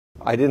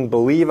I didn't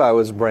believe I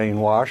was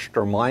brainwashed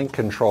or mind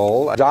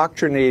controlled. It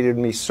indoctrinated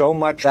me so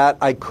much that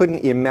I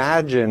couldn't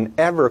imagine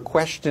ever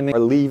questioning or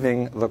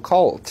leaving the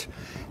cult.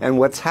 And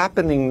what's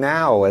happening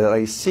now, as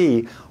I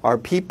see, are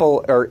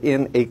people are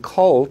in a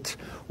cult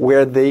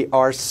where they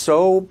are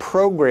so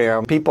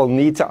programmed. People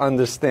need to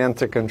understand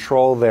to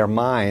control their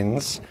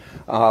minds.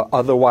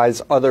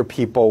 Otherwise, other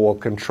people will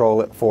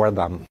control it for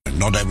them.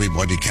 Not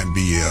everybody can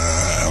be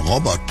a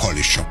robot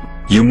polisher.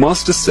 You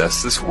must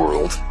assess this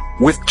world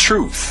with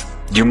truth.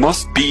 You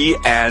must be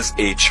as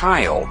a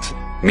child,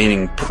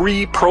 meaning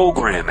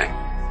pre-programming.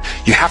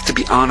 You have to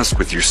be honest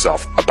with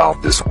yourself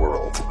about this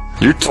world.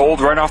 You're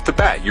told right off the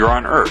bat you're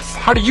on Earth.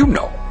 How do you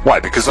know? Why?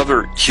 Because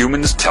other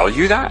humans tell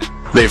you that?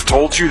 They've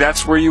told you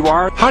that's where you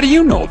are? How do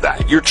you know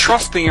that? You're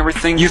trusting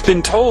everything you've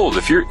been told.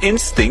 If your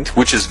instinct,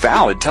 which is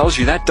valid, tells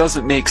you that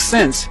doesn't make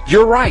sense,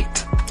 you're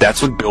right.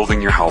 That's what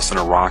building your house on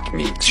a rock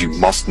means. You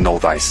must know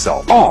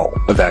thyself. All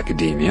of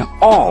academia,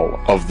 all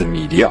of the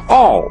media,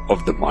 all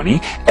of the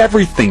money,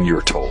 everything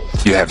you're told.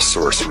 You have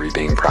sorcery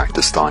being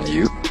practiced on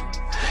you.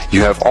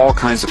 You have all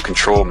kinds of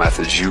control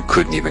methods you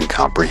couldn't even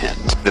comprehend.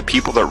 The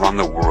people that run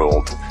the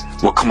world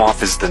will come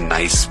off as the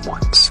nice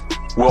ones.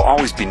 We'll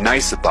always be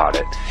nice about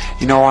it.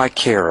 You know, I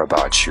care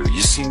about you.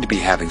 You seem to be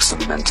having some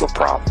mental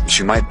problems.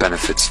 You might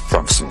benefit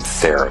from some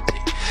therapy.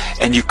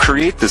 And you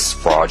create this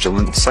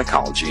fraudulent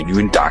psychology and you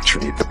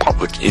indoctrinate the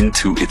public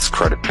into its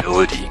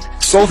credibility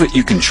so that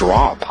you can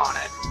draw upon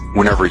it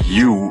whenever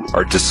you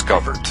are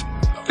discovered.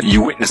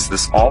 You witness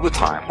this all the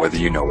time, whether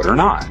you know it or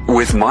not.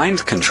 With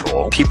mind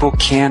control, people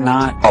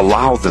cannot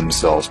allow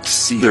themselves to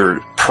see their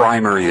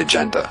primary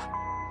agenda.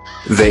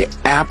 They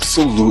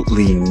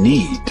absolutely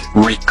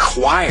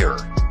require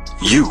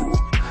you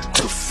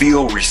to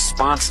feel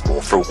responsible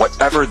for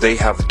whatever they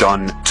have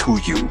done to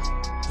you.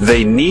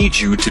 They need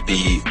you to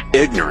be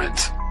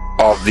ignorant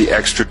of the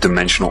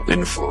extra-dimensional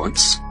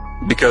influence,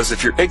 because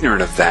if you're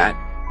ignorant of that,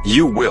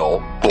 you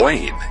will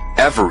blame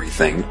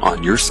everything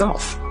on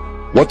yourself.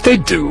 What they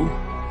do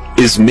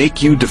is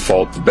make you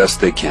default the best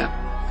they can,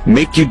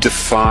 make you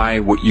defy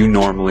what you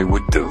normally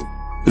would do.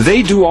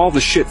 They do all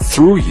the shit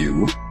through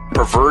you,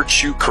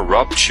 pervert you,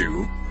 corrupt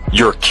you,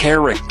 your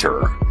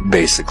character,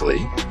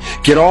 basically,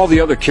 get all the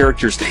other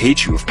characters to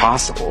hate you if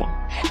possible,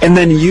 and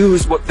then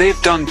use what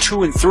they've done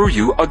to and through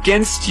you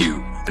against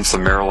you. It's a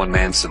Marilyn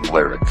Manson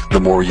lyric. The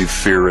more you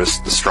fear us,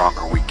 the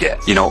stronger we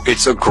get. You know,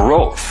 it's a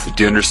growth.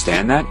 Do you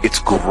understand that? It's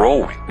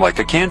growing like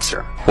a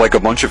cancer. Like a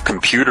bunch of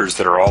computers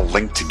that are all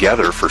linked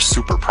together for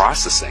super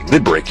processing. They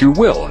break your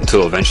will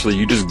until eventually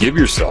you just give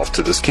yourself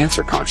to this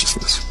cancer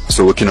consciousness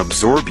so it can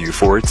absorb you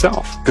for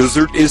itself. Because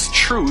there is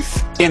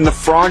truth in the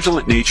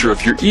fraudulent nature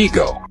of your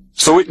ego.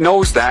 So it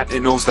knows that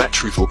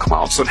truth will come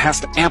out. So it has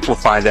to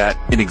amplify that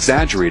and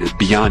exaggerate it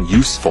beyond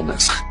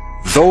usefulness.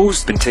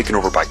 Those been taken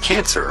over by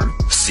cancer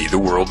see the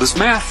world as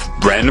math,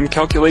 random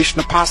calculation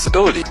of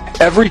possibility.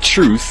 Every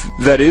truth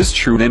that is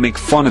true, they make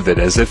fun of it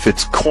as if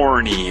it's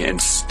corny and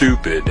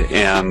stupid,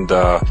 and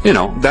you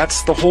know,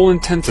 that's the whole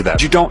intent of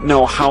that. You don't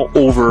know how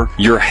over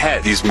your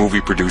head these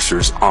movie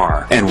producers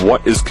are and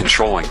what is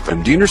controlling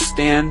them. Do you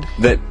understand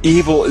that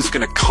evil is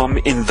going to come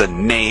in the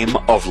name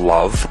of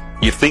love?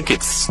 You think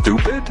it's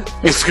stupid?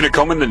 It's going to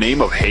come in the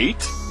name of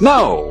hate?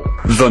 No!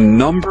 The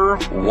number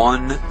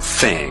one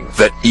thing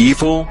that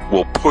evil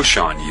will push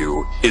on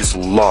you is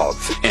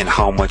love and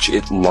how much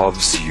it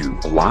loves you.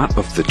 A lot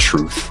of the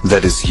truth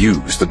that is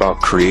used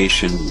about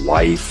creation,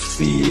 life,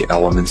 the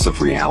elements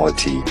of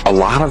reality, a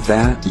lot of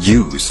that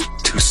used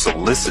to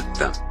solicit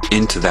them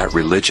into that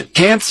religion.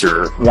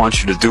 Cancer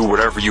wants you to do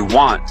whatever you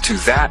want to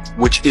that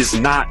which is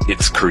not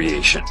its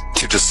creation,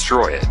 to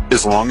destroy it,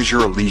 as long as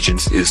your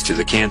allegiance is to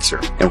the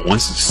cancer. And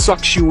once it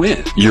sucks you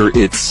in, you're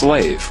its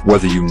slave,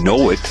 whether you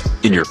know it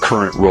in your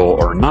current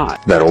role or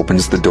not. That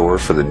opens the door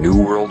for the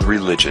New World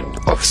religion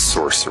of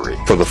sorcery,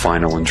 for the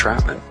final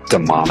entrapment,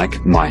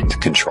 demonic mind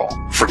control.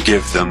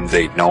 Forgive them,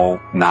 they know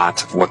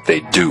not what they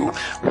do.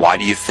 Why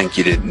do you think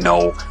you didn't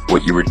know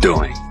what you were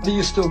doing? What do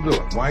you still do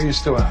it? Why are you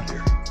still out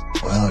here?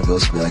 Well, it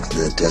goes back to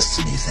the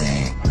destiny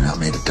thing. I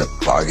made a tough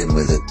bargain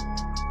with it,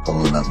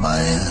 holding up my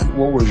end.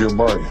 What was your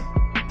bargain?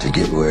 To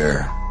get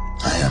where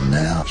I am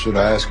now. Should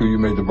I ask who you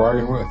made the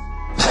bargain with?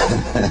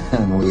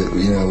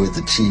 with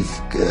the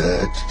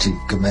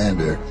chief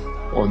commander.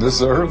 On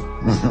this earth?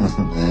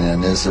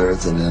 And this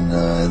earth, and then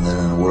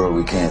in a world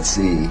we can't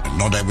see.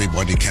 Not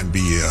everybody can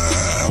be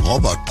a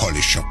robot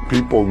polisher.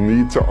 People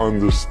need to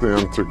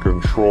understand to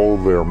control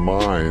their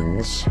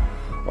minds.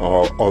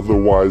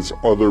 Otherwise,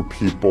 other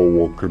people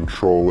will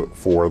control it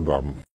for them.